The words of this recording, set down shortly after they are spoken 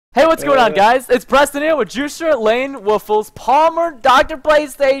Hey, what's going on, guys? It's Preston here with Juicetra, Lane, Woofles, Palmer,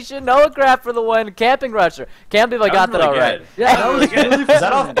 DrPlayStation, Noah Craft for the win, Camping Rusher. Can't believe I got that all right. Yeah, that was good. Is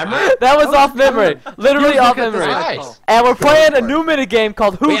that off memory? That was off memory. Literally off memory. Nice. And we're playing a new minigame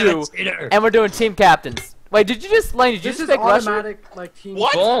called Hoodoo, and we're doing team captains. Wait, did you just, Lane, did you just pick Rusher? Like team.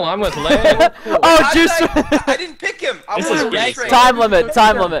 What? Oh, I'm with Lane. Oh, Juicetra. I didn't pick him. I This want is to gangsta. repick. Time limit,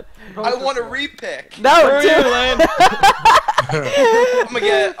 time limit. I want to repick. No, dude. I'm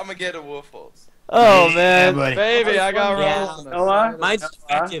gonna get a Woofles. Oh, man. Baby, I got rolled. Noah, Mine's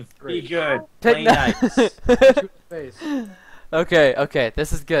effective. be good. Pick Play nice. Okay,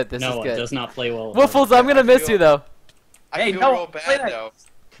 this is good, this is No, it good. does not play well. Woofles, I'm gonna miss you, though. I Hey, feel no, real play bad that. though.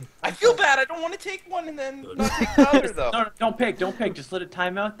 I feel bad. I don't want to take one and then not take the other though. No, don't pick. Just let it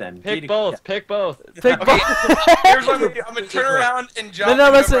time out then. Pick both, pick both. Pick Okay, here's what I'm gonna do. I'm gonna turn around and jump. No,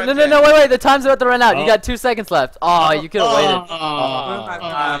 and listen, remember no, I picked. wait, the time's about to run out. You Oh. got 2 seconds left. Oh, you could have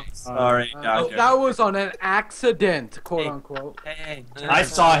waited. Sorry, Dodger. That was on an accident, quote unquote. Hey, I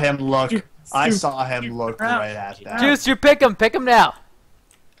saw him look. I saw him look right at that. Juice, you pick him now.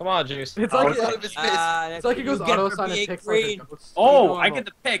 Come on, Juice. It's I like thought it was this. it's like it goes auto sign and picks like a ghost. Oh, I get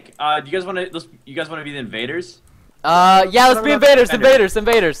the pick. Do you guys want to? You guys want to be the invaders? Yeah, let's be invaders.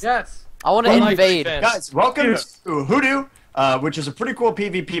 Yes. I want to invade. Guys, welcome to Hoodoo, which is a pretty cool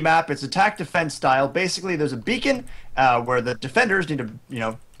PvP map. It's attack defense style. Basically, there's a beacon where the defenders need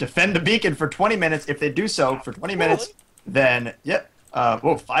to, defend the beacon for 20 minutes. If they do so for 20 minutes, then 5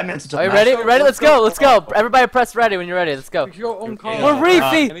 minutes until. Are you ready? Ready? Let's go. Everybody press ready when you're ready. Let's go. Make your own call. We're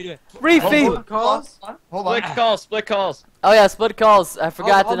refee. Calls. Hold on. Split calls. Oh yeah, split calls. I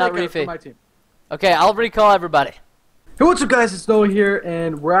forgot I'll to not make it for my refee. team. Okay, I'll recall everybody. Hey, what's up, guys? It's Noah here,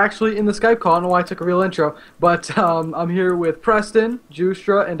 and we're actually in the Skype call. I don't know why I took a real intro, but I'm here with Preston,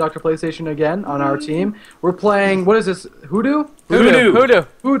 Juicetra, and DrPlayStation again on our team. We're playing, what is this, Hoodoo? Hoodoo.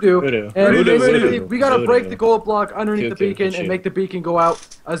 And basically, we gotta Voodoo. break the gold block underneath the Cuckoo, beacon and make the beacon go out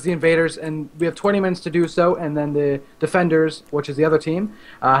as the invaders, and we have 20 minutes to do so, and then the defenders, which is the other team,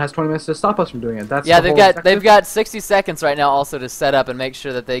 has 20 minutes to stop us from doing it. That's Yeah, the they've whole got objective. 60 seconds right now also to set up and make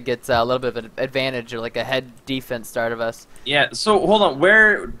sure that they get a little bit of an advantage or like a head defense start of us. Yeah. So hold on.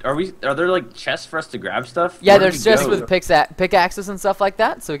 Where are we? Are there like chests for us to grab stuff? Yeah, Where do there's we just go? with pickaxes and stuff like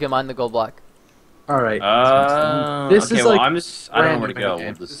that, so we can mine the gold block. Alright. This is is well, like I don't know where to go.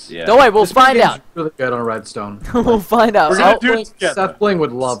 random We'll just, yeah. Don't worry, we'll This find game's out. really good on Redstone. We'll find out. We're gonna Oh, do it together. Seth Bling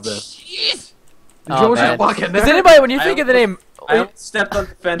would love this. Did you Oh, almost man. just walk in there? Does anybody, when you think of the name, I almost stepped on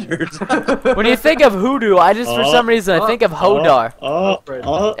defenders. when you think of Hoodoo, I just for some reason I think of Hodar.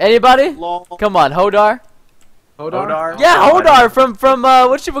 Anybody? Come on, Hodar. Hodar? Yeah, Hodar from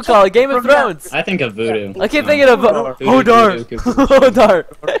what you would call it, Game of Thrones. I think of voodoo. I keep thinking of Hodar. Voodoo. Hodar.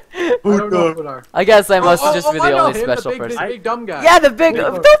 I don't know Hodar. I guess I must just be I the know only him, special the big, person. The big dumb guy. Yeah, the big.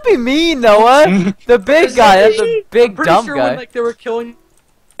 Don't be mean, Noah. The big guy. That's the big Pretty dumb sure guy. when like they were killing.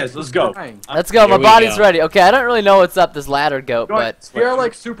 Yes, let's go. Let's go. My Here we body's go. ready. Okay, I don't really know what's up this ladder goat, but We are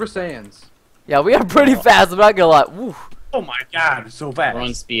like Super Saiyans. yeah, we are pretty fast. I'm not gonna lie. Woo. Oh my God, so fast. We're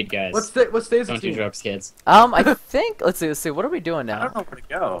on speed, guys. What stays the Don't do team? drugs, kids. I think. Let's see. What are we doing I now? don't know where to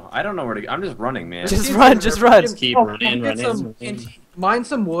go. I don't know where to go. I'm just running, man. Just run. Just run. Just keep Oh, running, get some mine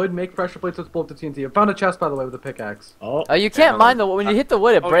some wood, make pressure plates, let's blow up the TNT. I found a chest, by the way, with a pickaxe. Oh, you can't mine the when you hit the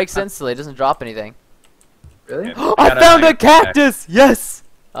wood, it breaks instantly. It doesn't drop anything. Really? I found a cactus. Yes.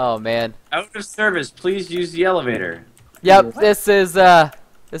 Oh man. Out of service. Please use the elevator. Yep. This is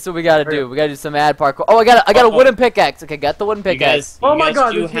what we gotta do. We gotta do some ad parkour. Oh, I got a wooden pickaxe. Okay, got the wooden You pickaxe. guys, Oh you my guys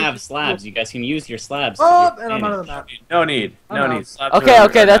God, do this is- have slabs. You guys can use your slabs. Oh, to and your I'm out of the advantage. map. No need. No I'm need. out. Slap Okay, to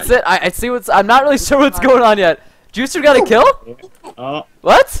okay, that's it. I see what's. I'm not really sure what's going on yet. Juicer got a kill? Oh,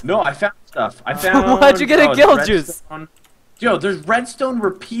 What? No, I found stuff. I found. Why'd you get a kill, Juice? redstone. Yo, there's redstone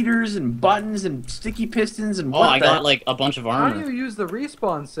repeaters and buttons and sticky pistons and what I the got like a bunch of How do you armor. use the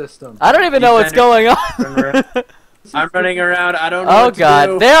respawn system? I don't even know what's going on. I'm running around. I don't know Oh what to god,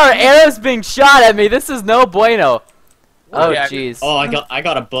 do. there are arrows being shot at me. This is no bueno. Oh Yeah, jeez. Oh, I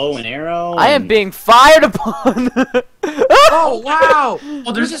got a bow and arrow. I am and- being fired upon. Oh, wow!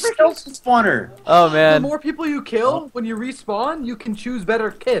 Oh, there's a skeleton spawner. Oh The man. more people you kill, when you respawn, you can choose better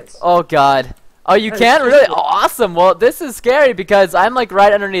kits. Oh god. Oh, you Hey, can it's really? just- Oh, awesome. Well, this is scary because I'm like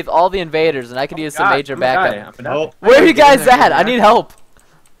right underneath all the invaders, and I could use some God, major I'm gonna die. backup. I'm gonna die. Where are you guys Get in there, at? I need help.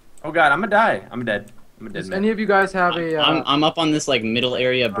 Oh god, I'm gonna die. I'm dead. I'm a dead Does man. any of you guys have a? I'm up on this like middle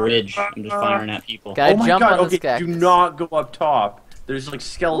area bridge. I'm just firing at people. Can I Oh my jump god, on okay, this cactus? do not go up top. There's like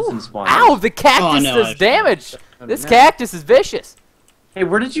skeletons spawning. Ow! The cactus Oh, no, I does shouldn't. damage. This cactus is vicious. Hey,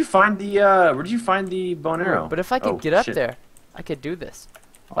 where did you find the bow and arrow? But if I could Oh, get up shit. there, I could do this.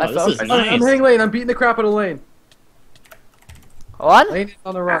 Oh, this is I'm nice. hang lane. I'm beating the crap out of lane. On? Lane is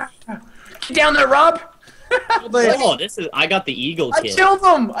on the run. Get down there, Rob. Oh, this is. I got the eagle I kit. killed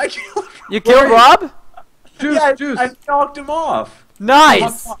him. I killed him. You killed Rob? Juice, Yeah, Juice. I knocked him off.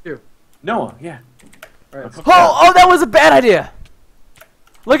 Nice. Noah, yeah. Alright. Oh, that was a bad idea.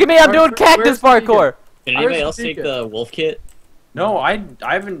 Look at me, I'm Where- doing cactus where's the parkour. Did anybody Where's else the take beacon? the wolf kit? No, I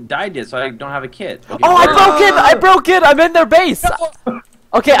haven't died yet, so I don't have a kit. Oh, I broke in! I broke in! I'm in their base!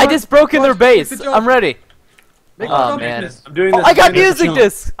 Okay, I just broke in their base. I'm ready. Make Oh, the jump. man. I'm doing Oh, this. I got I'm doing this. music Jump,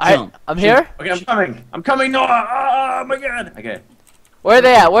 discs! jump, I'm here? Okay, I'm coming. I'm coming, Noah. Oh my god. Okay. Where are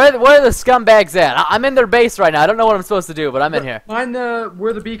they at? Where are the scumbags at? I'm in their base right now. I don't know what I'm supposed to do, but I'm in here. Mine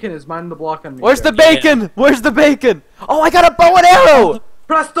where the beacon is. Mine the block on me. Where's the there. bacon? Where's the bacon? Oh, I got a bow and arrow!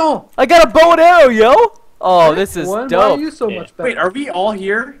 Presto! I got a bow and arrow, yo! Oh, this is Why are dope. you so Yeah. much better? Wait, are we all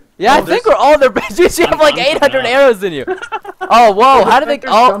here? Yeah, I Oh, think this- we're all in their base. You have like I'm 800 out. arrows in you. Oh, whoa, how did they... Defenders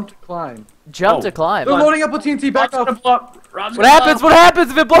Oh, jump to climb. jump Oh. to climb. They're loading up with TNT. Back Rob's gonna off. blow up. Rob's What gonna happens? blow What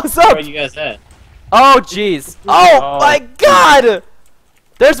happens if it blows Where up? are you guys at? Oh, jeez. Oh, Oh. my God!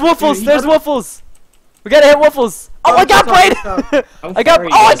 There's Woofles. Dude, There's Woofles. We gotta hit Woofles. Oh, I got Stop, Braden. stop. How I got. far are you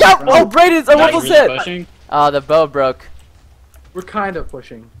Oh, I guys got. from? Oh, Braden's. Oh, Are you Woofles really hit. pushing? Oh, the bow broke. We're kind of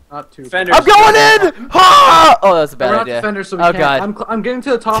pushing. Not too. Defenders. I'm going in. Ha! Oh, that was a We're bad not idea. defenders, so we Oh, can't. God. I'm getting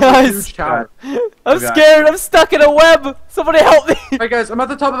to the top of Guys. a huge tower. I'm God. scared. I'm stuck in a web. Somebody help me. Alright, guys, I'm at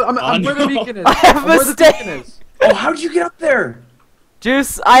the top of. I'm where the no. beacon is. I have I'm where the mistake. beacon is. Oh, how'd you get up there?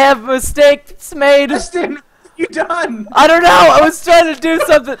 Juice, I have mistakes made. Preston, what have you done? I don't know. I was trying to do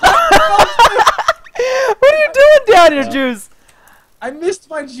something. What are you doing down here, Juice? I missed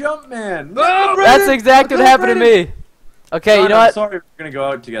my jump, man. No, That's exactly what happened to me. Okay, you know I'm what? sorry, we're gonna go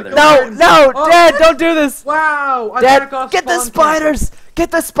out together. No, no, Oh. Dad, don't do this. Wow! I Dad, back off get the spawn spiders.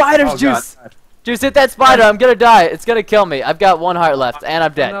 Get the spiders, Oh, Juice. God. Juice, hit that spider. I'm gonna die. It's gonna kill me. I've got one heart left, and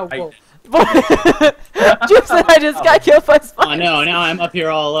I'm dead. No, I- Wolf. Juice and I just got killed by Oh spiders. no, now I'm up here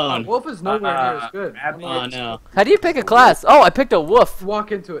all alone. Wolf is nowhere near as good. Abby. Oh no. How do you pick a class? Oh, I picked a wolf.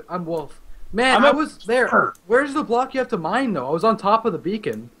 Walk into it. I'm Wolf. Man, I'm I a- was there. Where's the block you have to mine though? I was on top of the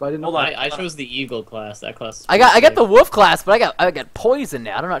beacon, but I didn't know. Hold on. I chose the eagle class. That class. is I got pretty the wolf class, but I got poisoned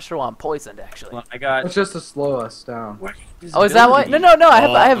now. I'm not sure why I'm poisoned actually. I got. It's just to slow us down. Oh, is that why? No, no, no. I have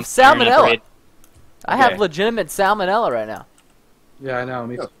Oh, I have I'm firing salmonella. upgrade. I have Okay. legitimate salmonella right now. Yeah, I know.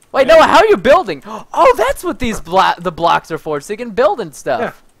 Me too. Wait, Noah, how are you building? Oh, that's what these the blocks are for, so you can build and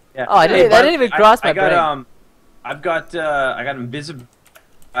stuff. Yeah. Oh, I didn't- that didn't even cross my I got brain. I've got invisible.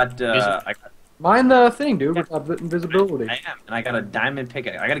 I got. Mine the thing, dude, with invisibility. I am, and I got a diamond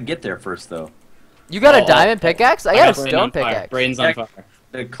pickaxe. I gotta get there first, though. You got a Oh, diamond pickaxe? I got a Braden stone on fire. pickaxe. Braden's on fire.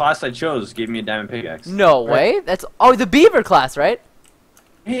 The class I chose gave me a diamond pickaxe. No way. That's the beaver class, right?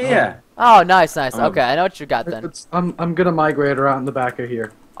 Yeah. Oh, nice, nice. Um, Okay, I know what you got then. I'm gonna migrate around the back of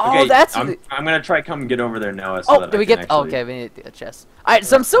here. Oh, Okay, that's. I'm gonna try come get over there, Noah. So Oh, that did I we can get? actually- Okay, we need a chest. All right,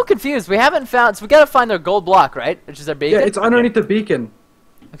 so I'm so confused. We haven't found. So we gotta find their gold block, right? Which is our beacon. Yeah, it's underneath the beacon.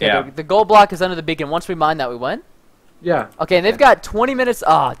 Okay, Yeah. the gold block is under the beacon. Once we mine that, we win. Yeah. Okay, and they've got 20 minutes.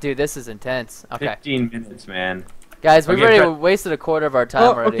 Oh, dude, this is intense. Okay, 15 minutes, man. guys, we've Okay, already but- wasted a quarter of our time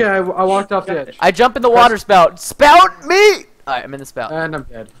Oh, already. okay. I walked off the edge, I jump in the water spout. Spout me! All right, I'm in the spout. and I'm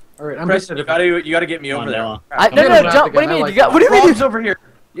dead. All right, I'm Preston, just. you gotta get me Come over on, there. Noah. No, I'm gonna no, rap jump. What do again, you I mean? like You got? that. What do you mean? Rob's over here.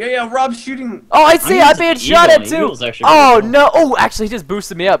 Yeah, Rob's shooting. Oh, I see. I'm I'm being using shot eagle. at too. Eagle's actually Oh pretty cool. no! Oh, actually, he just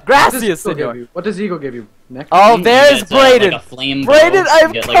boosted me up. What does Gracias, Eagle give senor. you? What does Eagle give you? Next. Oh, You there's get, Braden. Like a flame Braden, bow. I'm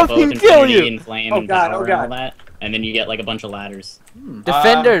You get, like, a bow coming with to kill infinity you. and flame Oh, and God, power oh, and God. all that. And then you get like a bunch of ladders.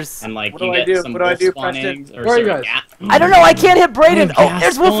 Defenders. And like What you do I get do? some What do I wolf do, spawn Preston? eggs. Or Where are you sorry, guys? I don't know. I can't hit Braden. Oh, Oh,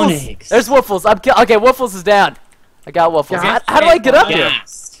 there's gas Woofles. eggs. There's Woofles. Okay, Woofles is down. I got Woofles. Gas How do I get up here?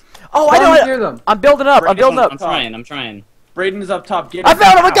 Gassed. Oh, I know. Near them. I'm building up. I'm building I'm up. trying. I'm trying. Braden's up top. Get I him.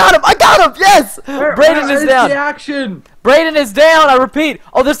 found him. I got him. I got him. Yes. Where Braden is is down. the action? Braden is down. I repeat.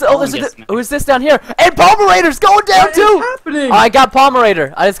 Oh, there's gets who is this down here? And Palmerator's going down What is too. happening? Oh, I got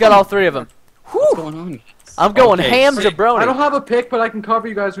Palmerator. I just got all three of them. What's going on, guys? I'm going Okay, ham so- jabroni. I don't have a pick, but I can cover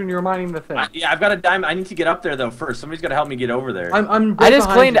you guys when you're mining the thing. Yeah, I've got a diamond. I need to get up there though first. Somebody's gotta help me get over there. I'm I right just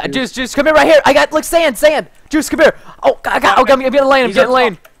behind cleaned you, it. dude. Juice, come here right here. I got, look, sand. Juice, come here. Oh, I'm getting Lane. I'm He's getting up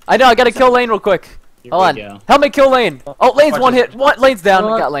Lane. I know, I gotta kill Lane real quick. Here Hold on. we go. Help me kill Lane. Oh, Lane's Watch one this. hit. Lane's down.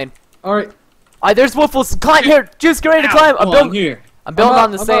 What? Got Lane. All right. Alright, there's Woofles. Climb here. Juice, get ready to climb. I'm Oh, I'm building. here. I'm building I'm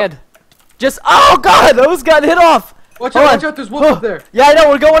on the up, I'm sand. Just, oh god, I almost got hit off. Watch Hold out! on. Watch out! There's wolf up there. Yeah, I know,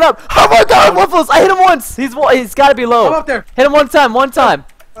 we're going up. Oh my god, Woofles! I hit him once. He's gotta be I'm low. up there. Hit him one time.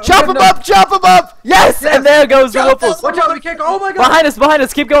 Chop him no. up, chop him up. Yes, Yes. and there goes the Chop Woofles. Watch out! We can't go. Oh my god! Behind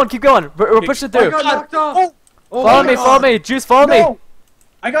us. Keep going. We're pushing I through. got knocked off. Oh Follow my me, God. follow me. Juice, follow me. No.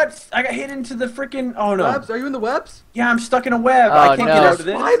 I got hit into the freaking. Oh no. Webs? Are you in the webs? Yeah, I'm stuck in a web. Oh, I can't no. get out of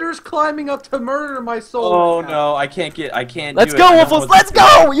this. Spiders climbing up to murder my soul. Oh right now. no, I can't get. I can't. Let's do go, it. I don't know Wiffles. what Let's to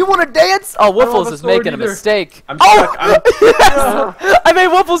do. go. You want to dance? Oh, don't have Wiffles a is sword making a either. mistake. I'm Oh, stuck. yes! I made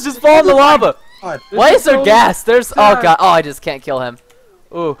Wiffles just fall in the lava. God. Why is there so gas? There's. Oh sad. god. Oh, I just can't kill him.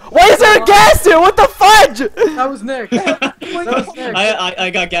 Ooh. Why is there gas here? What the fudge? That was Nick. That was Nick. I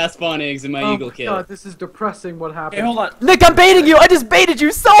got gas spawn eggs in my Oh eagle my kit. God, this is depressing. What happened? Hey, hold on. Nick, I'm baiting you. I just baited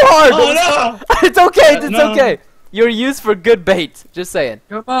you so hard. Oh no! It's okay. It's No. okay. You're used for good bait. Just saying.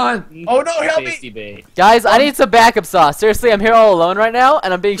 Come on. Oh no, help me! Tasty bait. Guys, I need some backup sauce. Seriously, I'm here all alone right now,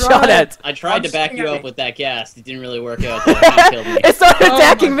 and I'm being shot at. I tried I'm to back sitting you at up me. with that gas. It didn't really work out. Though. It killed me. It started Oh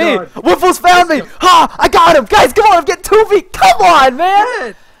attacking my me. God. Wiffles found me. Ha! I got him. Guys, come on. I'm getting 2 feet. Come on, man.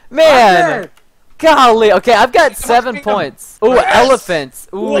 Dead. Man. Dead. Golly. Okay, I've got Come on, 7 kingdom. points. Ooh, Yes. elephants.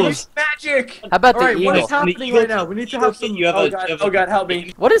 Ooh. Use magic! How about All the right, what eagle? is happening right now? We need to have some. You have Oh a, god, you have oh god, help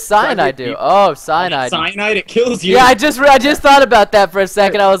me. What does cyanide do? Oh, cyanide. Cyanide, it kills you. Yeah, I just thought about that for a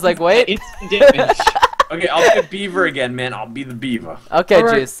second. I was like, wait. Instant damage. Okay, I'll be a beaver again, man. I'll be the beaver. Okay, All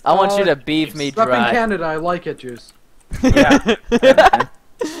right, Juice. I want you to beef me Rep in dry. Canada, I like it, Juice. Yeah. Man.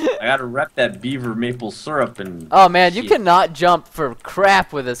 I gotta rep that beaver maple syrup and. Oh man, you shit. cannot jump for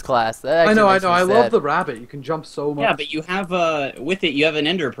crap with this class. That I know. makes me I sad. love the rabbit. You can jump so much. Yeah, but you have with it you have an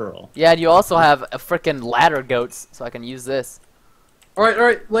ender pearl. Yeah, and you also have a freaking ladder goats, so I can use this. All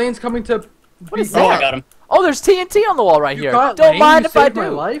right. Lane's coming to. What is Oh, that? I got him. Oh, there's TNT on the wall right You here. got Don't Lane, mind you if I saved my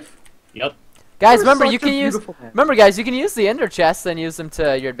do. life. Yep. Guys, You're remember you such a can use. beautiful man. Remember, guys, you can use the ender chests and use them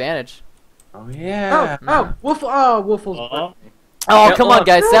to your advantage. Oh yeah. Oh, Wolfles. Oh. Oh, Yeah, come hold on, on.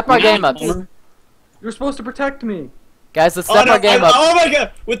 guys, step our Yeah, game up. Homer. You're supposed to protect me. Guys, let's Oh, step no, our game up. oh my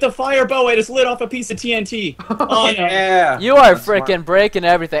god! With the fire bow, I just lit off a piece of TNT. Oh no! Yeah. You are That's smart. freaking breaking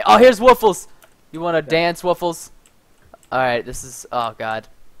everything. Oh, here's Woofles. You want to dance, Woofles? All right, this is. Oh God.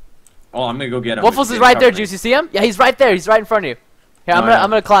 Oh, I'm gonna go get him. Woofles is right there, Juice. You see him? Yeah, he's right there. He's right in front of you. Here, Oh, yeah. I'm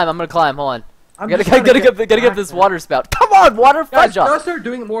gonna climb. I'm gonna climb. Hold on. I'm Gotta just trying to get back this there. water spout. Come on, water Guys, fudge off. gotta start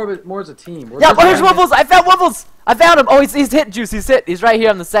doing it more as a team. We're Yeah, just oh, here's trying to- Wiffles! I found Wiffles! I found him! Oh, he's hit, Juice. He's hit. He's right here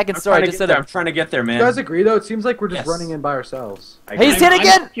on the second I'm story. I trying, to just get hit there. him. I'm trying to get there, man. You guys agree though? It seems like we're just Yes. running in by ourselves. He's hit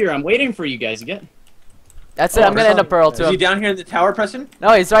again! I'm here. I'm waiting for you guys again. That's it. Oh, I'm gonna end sorry. up Pearl to Is he him. down here in the tower, Preston?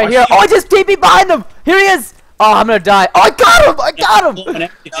 No, he's right Oh, here. shit. Oh, I just TP behind him! Here he is! Oh, I'm gonna die. Oh, I got him! I got him!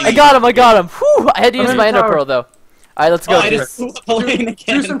 I got him! I got him! Whew! I had to I'm use in my the Ender tower. Pearl, though. Alright, let's Oh, go. I Juice. just flew up a lane again.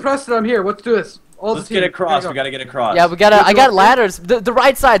 Juice and Preston, I'm here. Let's do this. All Let's the get team. across. Here We go. gotta get across. Yeah, we gotta. You I got go. ladders. The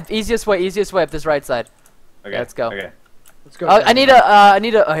right side. Easiest way up this right side. Okay. let's go. Okay. Let's go. I need a.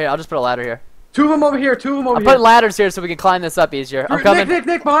 Oh, here. I'll just put a ladder here. Two of them over here. Two of them over I'm here. putting ladders here so we can climb this up easier. I'm coming.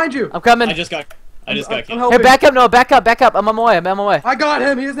 Nick, behind you. I'm coming. I just got I'm killed. helping. Here, back up. No, back up. I'm on my way. I'm on my way. I got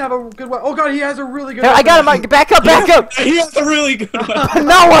him. He doesn't have a good one. Oh god, he has a really good. Here, I got him. weapon. Back up. He has a really good one.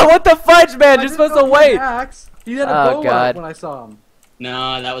 No, what the fudge, man? I You're didn't supposed know to he had wait. an axe. He had a Oh, bow out God. when I saw him.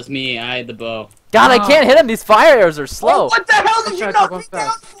 No, that was me. I had the bow. God, I Ah. can't hit him. These fire arrows are Oh, slow. what the hell did you Okay, knock go me down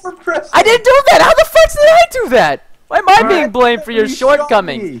fast. for, Preston? I didn't do that. How the fuck did I do that? Why am I Alright. being blamed for your You shot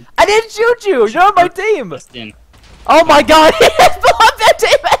shortcomings? me. I didn't shoot you. You're on my team. Justin. Oh my God, he has blocked their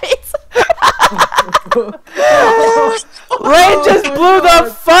teammates. Rain just my blew God.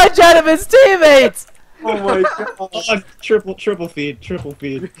 the fudge out of his teammates. Oh my god. Oh, triple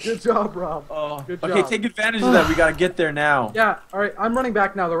feed. Good job, Rob. Oh. Good Okay, job. take advantage of that. We gotta get there now. Yeah. All right. I'm running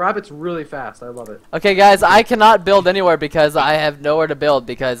back now. The rabbit's really fast. I love it. Okay, guys, I cannot build anywhere because I have nowhere to build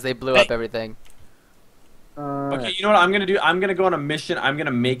because they blew up everything. Okay, you know what I'm gonna do? I'm gonna go on a mission. I'm gonna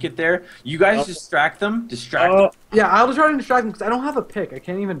make it there. You guys distract them. Distract Oh, them. Yeah, I'll just try to distract him because I don't have a pick. I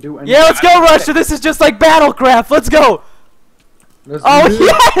can't even do anything. Yeah, let's go, Russia. This is just like Battlecraft. Let's go. Let's Oh do it.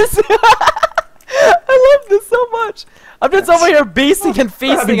 yes! I love this so much. I'm just over here beasting and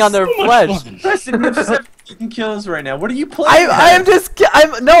feasting on their flesh. Preston, you have 17 kills right now. What are you playing? I'm just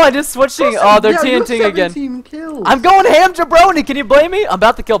switching. Oh, they're Yeah, you have TNTing again. 17 kills. I'm going ham jabroni. Can you blame me? I'm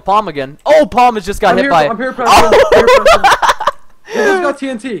about to kill Palm again. Oh, Palm has just got I'm hit here, by. I'm here, Preston. Oh! I'm here, Preston. He just got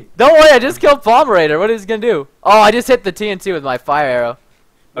TNT. Don't worry, I just killed Palmerator. What is he gonna do? Oh, I just hit the TNT with my fire arrow.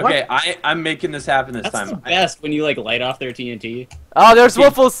 Okay, I'm making this happen this that's the time. best when you like light off their TNT. Oh, there's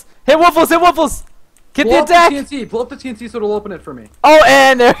Wiffles. Hit Wiffles. Hit Wiffles. Get Blow the up attack. the TNT. Blow up the TNT so it'll open it for me. Oh,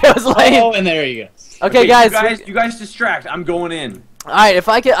 and there it was Lane. Oh, and there you go. Okay, guys. You guys distract. I'm going in. All right, if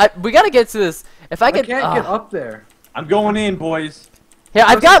I can, we gotta get to this. If I I can, can't get up there. I'm going in, boys. Yeah,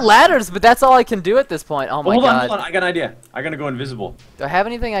 I've got ladders, but that's all I can do at this point. Oh my hold God. on. I got an idea. I'm gonna go invisible. Do I have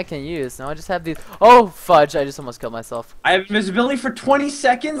anything I can use? No, I just have these. Oh, fudge! I just almost killed myself. I have invisibility for 20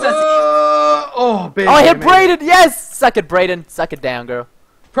 seconds. That's Oh, baby. Oh, I hit made it. Braden. Yes, suck it, Braden. Suck it down, girl.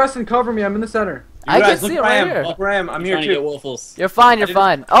 Preston, cover me. I'm in the center. I can guys, look see it where I right am. here. Look where I am. I'm here Trying to get too. Wolfles. You're fine. You're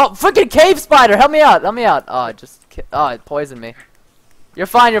fine. Oh, freaking cave spider! Help me out! Help me out! Oh, it poisoned me. You're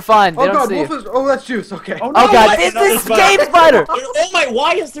fine. You're fine. They Oh don't god, see Wolf you. is. Oh, that's Juice. Okay. Oh, Oh no, god, what? it's Another this spider. cave spider! Oh my!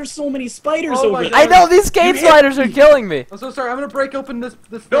 Why is there so many spiders Oh over my there? God. I know these cave spiders are killing me. I'm so sorry. I'm gonna break open this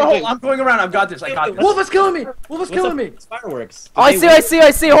No, thing. hold on, I'm going around. I've got this. I got this. Wolf is killing me. Wolf is What's killing up me. with fireworks? Oh, I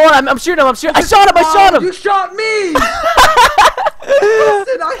see. Hold on, I'm shooting him. I'm shooting. I shot him. I shot him. You shot me.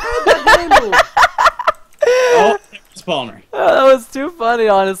 Listen, I had that handle. Oh, there's Palmer. That was too funny,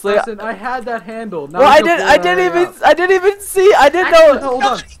 honestly. Listen, I had that handle. Now Well, he's gonna blow I that didn't area even, up. I didn't even see. I didn't Actually, know. hold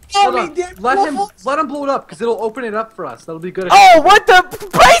on. Oh, Hold on. me, damn Let him blow it up, because it'll open it up for us. That'll be good. Oh, what the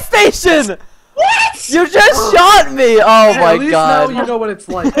PlayStation? What? You just shot me. Oh Hey, my at least god. now you know what it's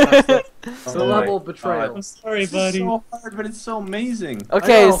like. Preston. It's the Oh my level of betrayal. I'm sorry, This is buddy. so hard, but it's so amazing.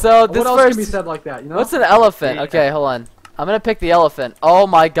 Okay, I know. so this what else can be first. said like that? You know. What's an elephant? Yeah. Okay, hold on. I'm gonna pick the elephant. Oh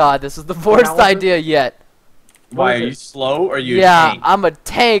my god, this is the worst elephant? idea yet. Why, is are it? you slow or are you Yeah, tank? I'm a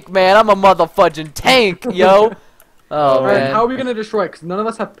tank, man. I'm a motherfudging tank, yo. Oh All right, man. how are we gonna destroy it? Because none of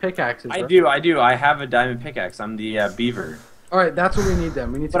us have pickaxes. I right? do. I have a diamond pickaxe. I'm the beaver. All right, that's what we need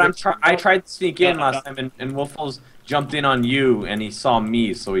then. We need to. But get- I tried to sneak in last time, and Wolfles jumped in on you, and he saw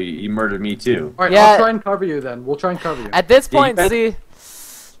me, so he murdered me too. All right, Yeah. I'll try and cover you then. We'll try and cover you. At this Yeah, you point, bet- see,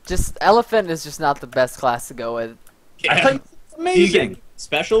 just elephant is just not the best class to go with. I thought it was amazing.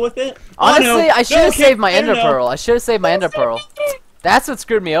 Special with it? Honestly, Oh, no. I should have No, saved my I don't ender know. pearl. I should have saved my ender pearl. That's what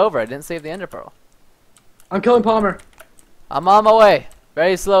screwed me over. I didn't save the ender pearl. I'm killing Palmer. I'm on my way,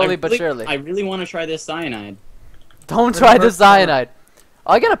 very I slowly but really- surely. I really want to try this cyanide. Don't try the cyanide.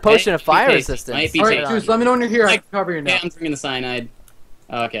 Oh, I got a potion of Might be fire tasty. resistance. Might be All right, tasty. Juice, let me know when you're here. I Like- can cover you now. Yeah, I'm drinking the cyanide.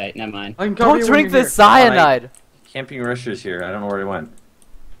 Okay, never mind. I can cover Don't you when drink you're the here. cyanide. Camping Rusher's here. I don't know where he went.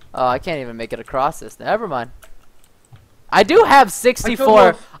 Oh, I can't even make it across this. Never mind. I do have 64.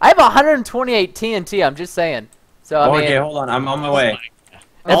 Wolf. I have 128 TNT. I'm just saying. So I mean, Okay, hold on. I'm on my way. if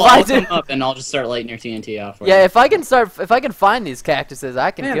I'll, I I'll do, come up and I'll just start lighting your TNT off. for yeah, you. if I can find these cactuses,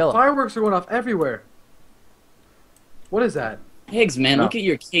 I can Man, kill them. fireworks are going off everywhere. What is that? Pigs, man, No. look at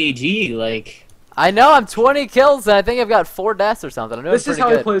your KG. Like, I know I'm 20 kills and I think I've got 4 deaths or something. I'm doing This is pretty how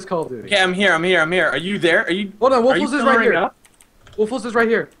good. he plays Call of Duty. Okay, I'm here. Are you there? Are you? Hold on, Are you Wolfles is still right hurrying here. up? Wolfles is right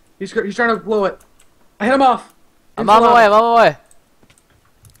here. He's trying to blow it. I hit him off. I'm on my way. I'm on my way.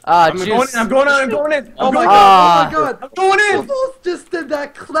 Ah, I'm going in. juice. I'm going in. I'm going in. Oh I'm my going god! Ah. Oh my god! I'm going in. Wolfles just did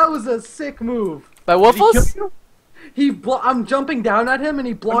that. That was a sick move. By Did he kill Wolfles? you? I'm jumping down at him and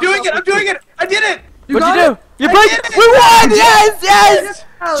he I'm blocked. doing it. I'm doing it. I did it. What'd got you do? it? You I break did it. it. We won! Yes, yes!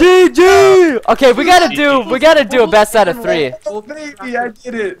 Yes! GG! Okay, we gotta do a best out of 3. Oh baby, I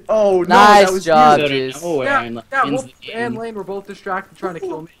did it. Oh no, Nice that was job. out of jeez. nowhere Yeah, and, like, yeah. ends Wolf the game. and Lane were both distracted trying to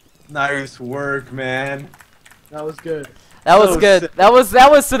kill me. nice work, man. That was good. That was So good. sick.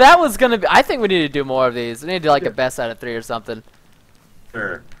 That was gonna be. I think we need to do more of these. We need to do like a best out of 3 or something.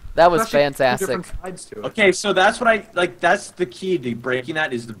 Sure. That was Especially two fantastic. different sides to it. Okay, so that's what I like. That's the key to breaking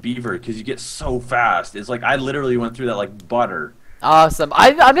that is the beaver because you get so fast. It's like I literally went through that like butter. Awesome.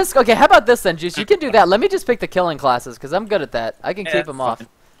 I'm just okay. How about this then, Juice? You can do that. Let me just pick the killing classes because I'm good at that. I can Yeah, keep them off. fine.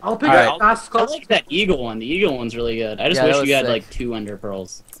 I'll pick Alright. a fast I class. like that eagle one. The eagle one's really good. I just Yeah, that wish was you had sick. like 2 under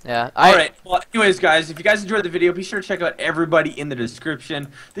pearls. Yeah. All right. Well, anyways, guys, if you guys enjoyed the video, be sure to check out everybody in the description.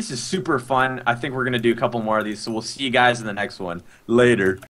 This is super fun. I think we're gonna do a couple more of these, so we'll see you guys in the next one. Later.